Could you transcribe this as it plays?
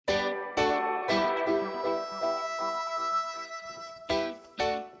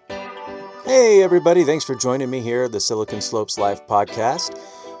Hey everybody, thanks for joining me here at the Silicon Slopes Life podcast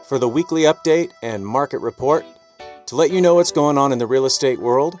for the weekly update and market report to let you know what's going on in the real estate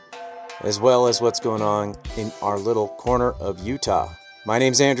world as well as what's going on in our little corner of Utah. My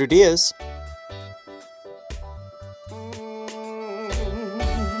name's Andrew Diaz.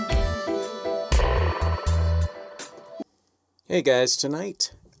 Hey guys,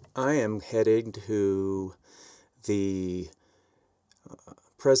 tonight I am heading to the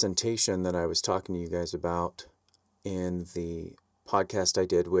presentation that I was talking to you guys about in the podcast I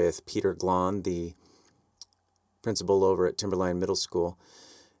did with Peter Glahn, the principal over at Timberline Middle School.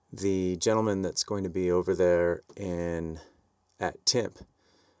 The gentleman that's going to be over there at Timp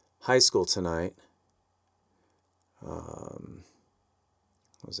High School tonight, what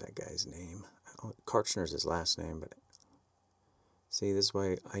was that guy's name? Karchner's his last name, but see, this is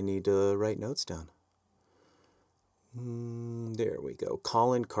why I need to write notes down. There we go.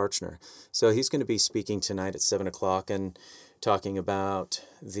 Colin Karchner. So he's going to be speaking tonight at 7 o'clock and talking about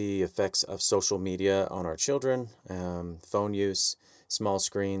the effects of social media on our children, phone use, small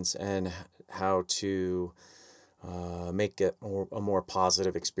screens, and how to make it a more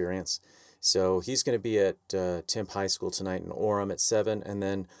positive experience. So he's going to be at Timp High School tonight in Orem at 7, and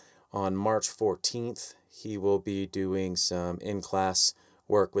then on March 14th, he will be doing some in-class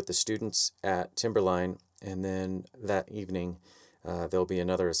work with the students at Timberline. And then that evening, there'll be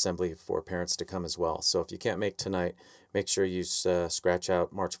another assembly for parents to come as well. So if you can't make tonight, make sure you scratch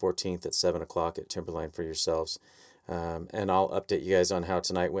out March 14th at 7 o'clock at Timberline for yourselves. And I'll update you guys on how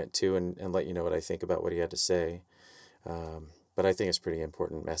tonight went too and let you know what I think about what he had to say. But I think it's a pretty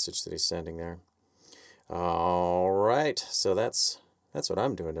important message that he's sending there. All right, so that's what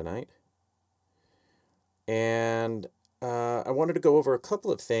I'm doing tonight. And I wanted to go over a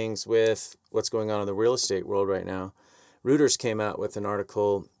couple of things with what's going on in the real estate world right now. Reuters came out with an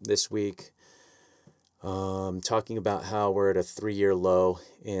article this week talking about how we're at a 3-year low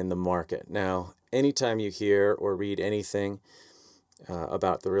in the market. Now, anytime you hear or read anything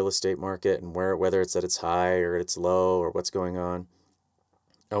about the real estate market and whether it's at its high or its low or what's going on,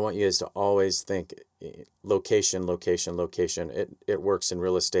 I want you guys to always think location, location, location. It works in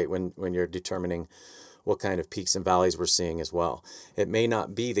real estate when you're determining what kind of peaks and valleys we're seeing as well. It may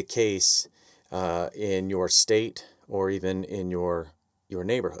not be the case in your state or even in your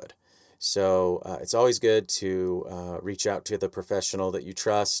neighborhood. So it's always good to reach out to the professional that you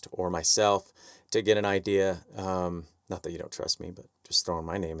trust or myself to get an idea. Not that you don't trust me, but just throwing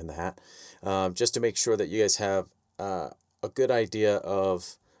my name in the hat. Just to make sure that you guys have a good idea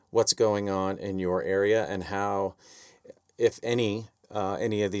of what's going on in your area and how, if any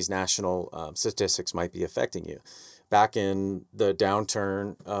of these national statistics might be affecting you. Back in the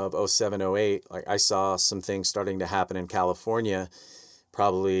downturn of 07, 08, I saw some things starting to happen in California,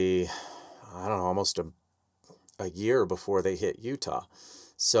 probably, I don't know, almost a year before they hit Utah.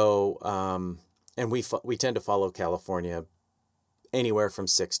 So, and we tend to follow California anywhere from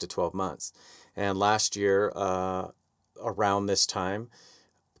 6 to 12 months. And last year, around this time,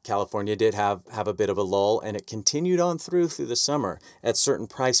 California did have a bit of a lull, and it continued on through the summer at certain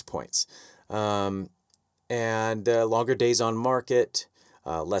price points. And longer days on market,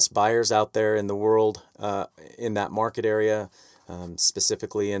 less buyers out there in the world, in that market area,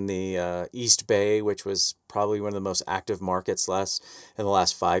 specifically in the East Bay, which was probably one of the most active markets in the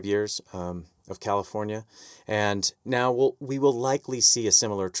last 5 years of California. And now we will likely see a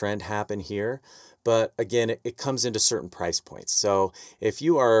similar trend happen here. But again, it comes into certain price points. So if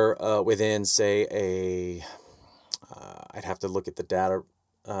you are within, say, I'd have to look at the data,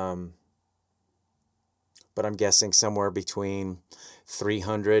 but I'm guessing somewhere between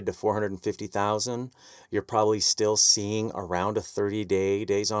 300 to 450,000, you're probably still seeing around a 30-day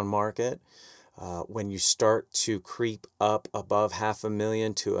days on market. When you start to creep up above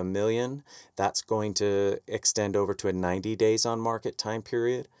 500,000 to 1 million, that's going to extend over to a 90 days on market time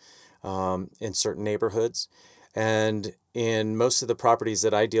period. In certain neighborhoods, and in most of the properties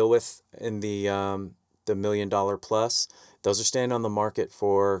that I deal with in the $1 million plus, those are staying on the market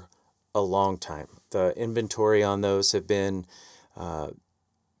for a long time. The inventory on those have been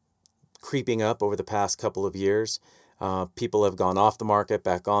creeping up over the past couple of years. People have gone off the market,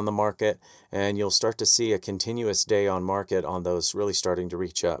 back on the market, and you'll start to see a continuous day on market on those really starting to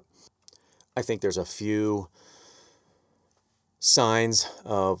reach up. I think there's a few signs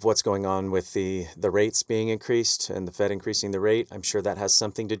of what's going on with the rates being increased and the Fed increasing the rate. I'm sure that has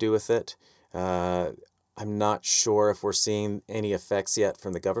something to do with it. I'm not sure if we're seeing any effects yet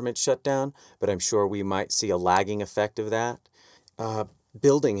from the government shutdown, but I'm sure we might see a lagging effect of that.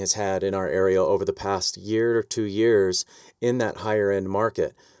 Building has had in our area over the past year or 2 years in that higher end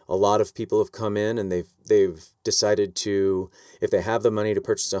market A lot of people have come in and they've decided to, if they have the money to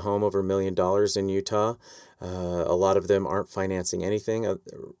purchase a home over $1 million in Utah, a lot of them aren't financing anything.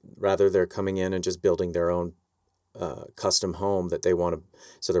 Rather, they're coming in and just building their own custom home that they want to.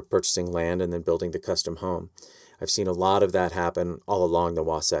 So they're purchasing land and then building the custom home. I've seen a lot of that happen all along the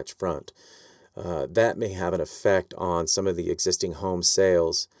Wasatch Front. That may have an effect on some of the existing home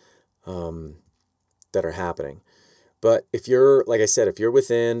sales that are happening. But if you're, like I said, if you're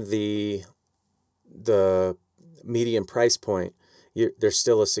within the median price point, there's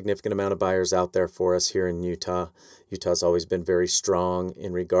still a significant amount of buyers out there for us here in Utah. Utah's always been very strong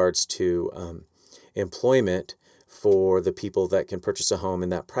in regards to employment for the people that can purchase a home in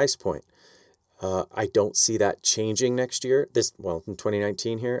that price point. I don't see that changing next year. In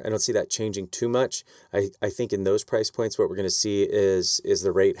 2019 here, I don't see that changing too much. I think in those price points, what we're going to see is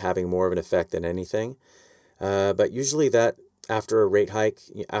the rate having more of an effect than anything. But usually that after a rate hike,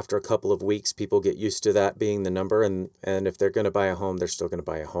 after a couple of weeks, people get used to that being the number. And if they're going to buy a home, they're still going to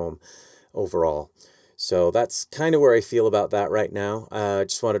buy a home overall. So that's kind of where I feel about that right now. I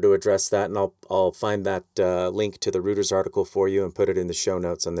just wanted to address that, and I'll find that link to the Reuters article for you and put it in the show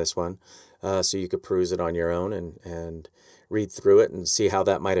notes on this one, so you could peruse it on your own and read through it and see how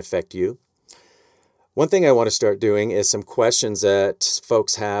that might affect you. One thing I want to start doing is some questions that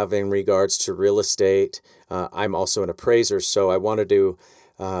folks have in regards to real estate. I'm also an appraiser, so I wanted to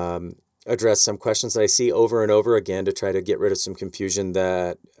address some questions that I see over and over again to try to get rid of some confusion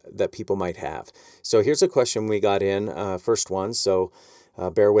that people might have. So here's a question we got in, first one. So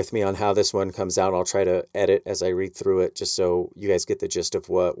bear with me on how this one comes out. I'll try to edit as I read through it just so you guys get the gist of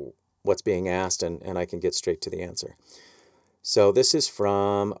what's being asked and I can get straight to the answer. So this is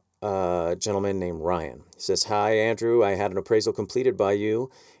from a gentleman named Ryan. He says, "Hi, Andrew. I had an appraisal completed by you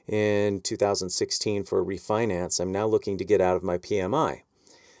in 2016 for a refinance. I'm now looking to get out of my PMI.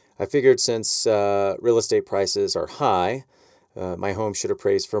 I figured since real estate prices are high, my home should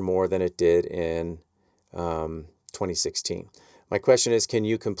appraise for more than it did in 2016. My question is, can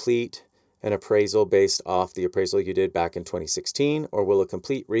you complete an appraisal based off the appraisal you did back in 2016, or will a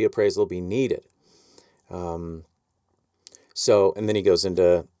complete reappraisal be needed?" So, and then he goes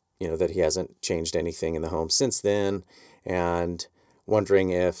into, that he hasn't changed anything in the home since then, and wondering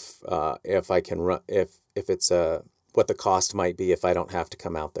if I can run, if it's what the cost might be if I don't have to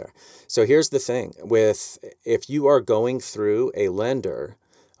come out there. So here's the thing if you are going through a lender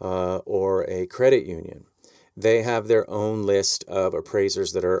or a credit union, they have their own list of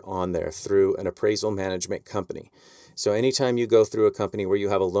appraisers that are on there through an appraisal management company. So anytime you go through a company where you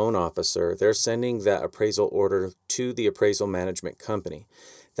have a loan officer, they're sending that appraisal order to the appraisal management company.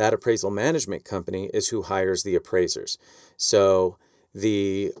 That appraisal management company is who hires the appraisers. So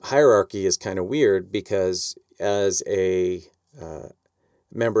the hierarchy is kind of weird because as a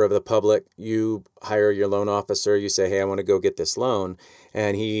member of the public, you hire your loan officer, you say, "Hey, I want to go get this loan,"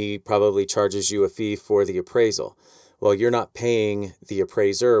 and he probably charges you a fee for the appraisal. Well, you're not paying the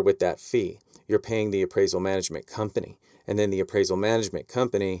appraiser with that fee. You're paying the appraisal management company. And then the appraisal management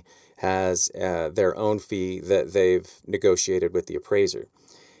company has their own fee that they've negotiated with the appraiser.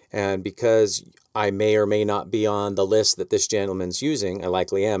 And because I may or may not be on the list that this gentleman's using, I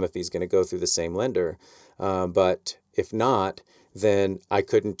likely am if he's going to go through the same lender, but if not, then I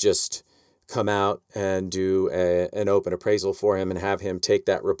couldn't just come out and do an open appraisal for him and have him take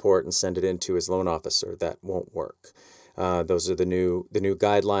that report and send it in to his loan officer. That won't work. Those are the new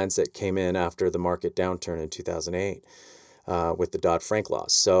guidelines that came in after the market downturn in 2008 with the Dodd-Frank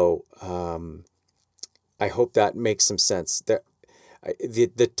laws. So I hope that makes some sense.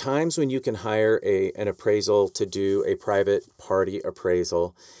 The times when you can hire an appraisal to do a private party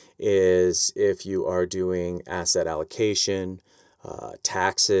appraisal is if you are doing asset allocation,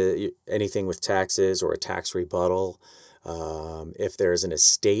 taxes, anything with taxes or a tax rebuttal. If there's an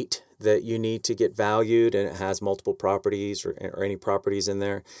estate that you need to get valued and it has multiple properties or any properties in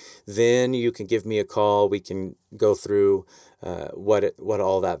there, then you can give me a call. We can go through what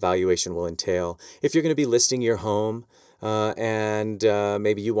all that valuation will entail. If you're going to be listing your home, and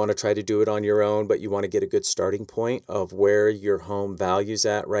maybe you want to try to do it on your own, but you want to get a good starting point of where your home value's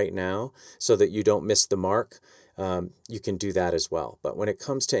at right now so that you don't miss the mark, you can do that as well. But when it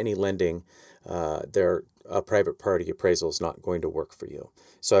comes to any lending, a private party appraisal is not going to work for you.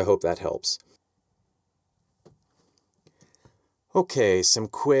 So I hope that helps. Okay,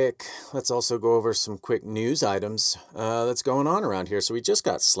 let's also go over some quick news items that's going on around here. So we just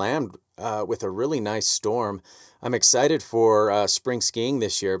got slammed with a really nice storm. I'm excited for spring skiing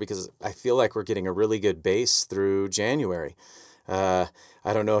this year because I feel like we're getting a really good base through January. I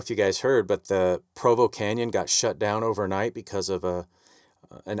don't know if you guys heard, but the Provo Canyon got shut down overnight because of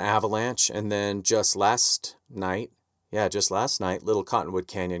an avalanche, and then just last night, Little Cottonwood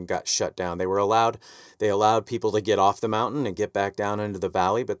Canyon got shut down. They allowed people to get off the mountain and get back down into the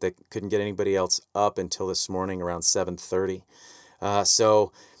valley, but they couldn't get anybody else up until this morning around 7:30.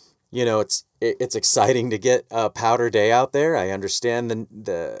 So, it's exciting to get a powder day out there. I understand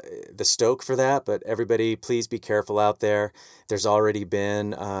the stoke for that, but everybody, please be careful out there. There's already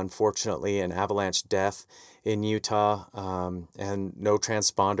been, unfortunately, an avalanche death in Utah, and no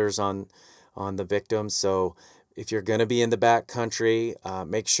transponders on the victims. So if you're going to be in the backcountry,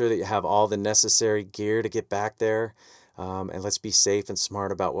 make sure that you have all the necessary gear to get back there, and let's be safe and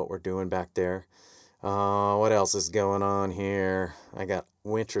smart about what we're doing back there. What else is going on here? I got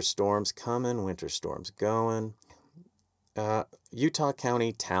winter storms coming, winter storms going. Utah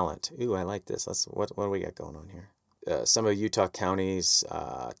County talent. Ooh, I like this. What do we got going on here? Some of Utah County's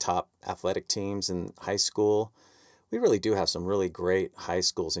top athletic teams in high school. We really do have some really great high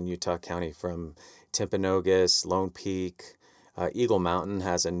schools in Utah County, from Timpanogos, Lone Peak. Eagle Mountain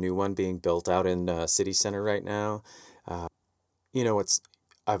has a new one being built out in City Center right now. It's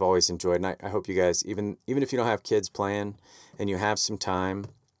I've always enjoyed, and I hope you guys, even if you don't have kids playing and you have some time,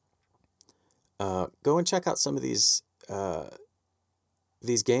 go and check out some of these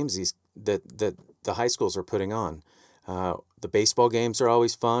games that the high schools are putting on. The baseball games are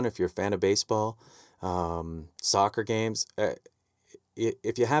always fun if you're a fan of baseball. Soccer games.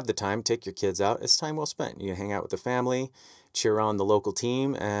 If you have the time, take your kids out. It's time well spent. You hang out with the family, cheer on the local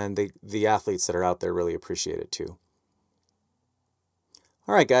team, and the athletes that are out there really appreciate it too.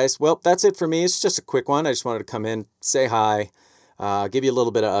 All right, guys. Well, that's it for me. It's just a quick one. I just wanted to come in, say hi, give you a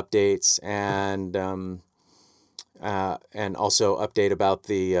little bit of updates, and also update about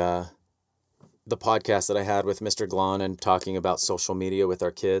the podcast that I had with Mr. Glon and talking about social media with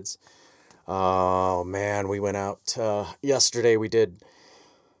our kids. Oh man, we went out yesterday. We did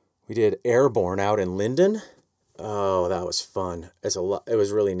Airborne out in Linden. Oh, that was fun. It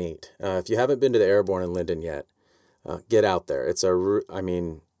was really neat. If you haven't been to the Airborne in Linden yet, get out there. It's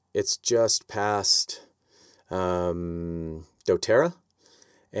just past doTERRA,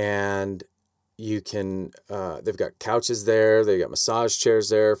 and you can. They've got couches there. They got massage chairs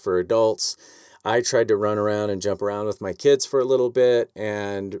there for adults. I tried to run around and jump around with my kids for a little bit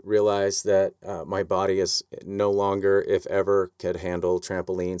and realized that my body is no longer, if ever, could handle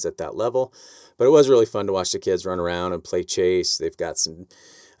trampolines at that level. But it was really fun to watch the kids run around and play chase. They've got some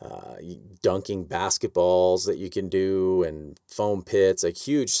dunking basketballs that you can do and foam pits, a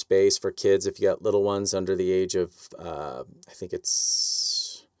huge space for kids if you got little ones under the age of, I think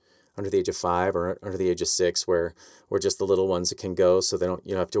it's under the age of 5 or under the age of 6, where just the little ones that can go, so you don't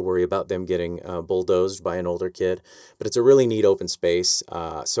have to worry about them getting bulldozed by an older kid. But it's a really neat open space,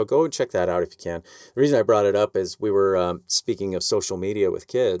 so go and check that out if you can. The reason I brought it up is we were speaking of social media with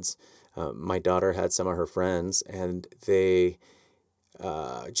kids. My daughter had some of her friends, and they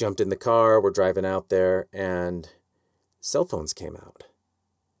jumped in the car. We're driving out there, and cell phones came out.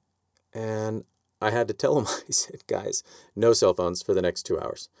 And I had to tell them, I said, guys, no cell phones for the next 2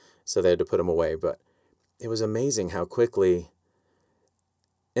 hours. So they had to put them away. But it was amazing how quickly,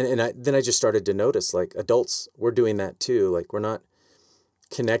 then I just started to notice, like, adults, we're doing that too. Like, we're not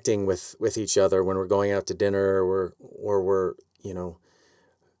connecting with each other when we're going out to dinner, or we're,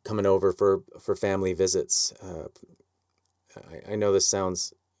 coming over for family visits. I know this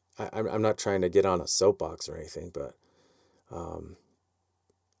sounds, I'm not trying to get on a soapbox or anything, but,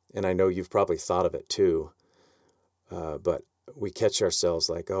 and I know you've probably thought of it too, but we catch ourselves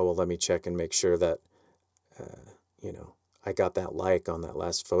like, oh, well, let me check and make sure that, I got that like on that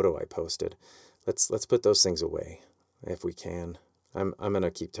last photo I posted. Let's put those things away if we can. I'm going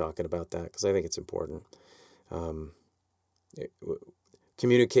to keep talking about that because I think it's important.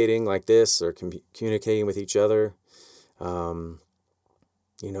 Communicating like this, or communicating with each other, hopefully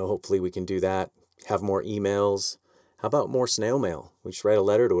we can do that. Have more emails. How about more snail mail? We should write a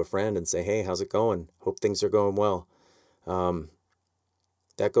letter to a friend and say, hey, how's it going? Hope things are going well.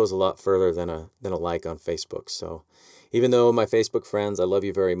 That goes a lot further than a like on Facebook. So even though my Facebook friends, I love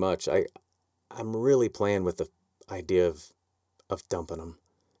you very much, I'm really playing with the idea of dumping them.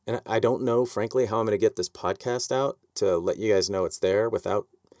 And I don't know, frankly, how I'm going to get this podcast out to let you guys know it's there without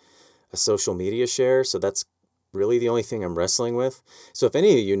a social media share. So that's really the only thing I'm wrestling with. So if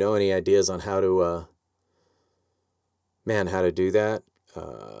any of you know any ideas on how to do that,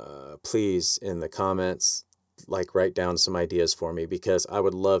 please, in the comments, write down some ideas for me, because I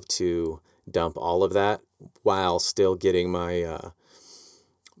would love to dump all of that while still getting my,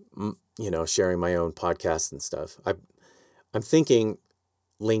 sharing my own podcast and stuff. I'm thinking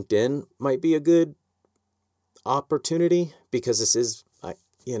LinkedIn might be a good opportunity, because this is,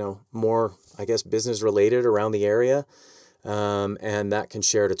 more, I guess, business related around the area. And that can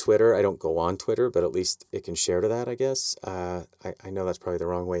share to Twitter. I don't go on Twitter, but at least it can share to that, I guess. I know that's probably the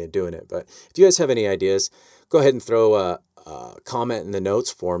wrong way of doing it, but if you guys have any ideas, go ahead and throw a comment in the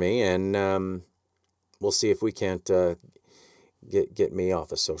notes for me, and we'll see if we can't get me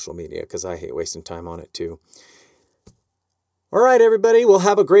off of social media, because I hate wasting time on it too. All right, everybody. Well,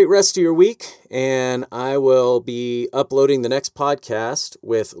 have a great rest of your week, and I will be uploading the next podcast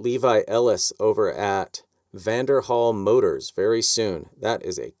with Levi Ellis over at Vanderhall Motors very soon. That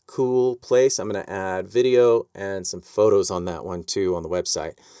is a cool place. I'm going to add video and some photos on that one too on the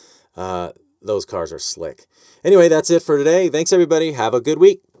website. Those cars are slick. Anyway, that's it for today. Thanks, everybody. Have a good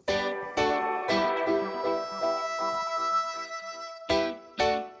week.